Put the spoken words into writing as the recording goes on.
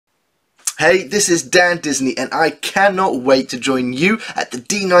Hey, this is Dan Disney and I cannot wait to join you at the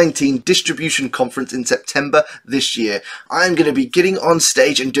D19 Distribution Conference in September this year. I'm going to be getting on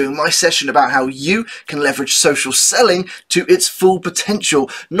stage and doing my session about how you can leverage social selling to its full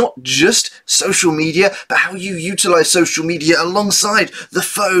potential. Not just social media, but how you utilize social media alongside the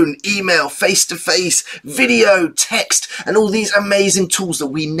phone, email, face-to-face, video, text, and all these amazing tools that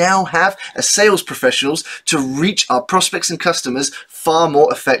we now have as sales professionals to reach our prospects and customers far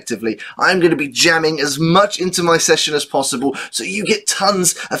more effectively. I'm going to be jamming as much into my session as possible so you get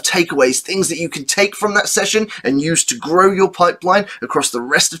tons of takeaways, things that you can take from that session and use to grow your pipeline across the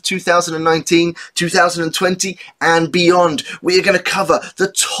rest of 2019, 2020 and beyond. We are going to cover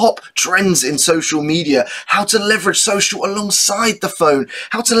the top trends in social media, how to leverage social alongside the phone,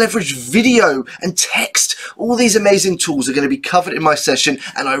 how to leverage video and text. All these amazing tools are going to be covered in my session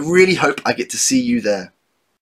and I really hope I get to see you there.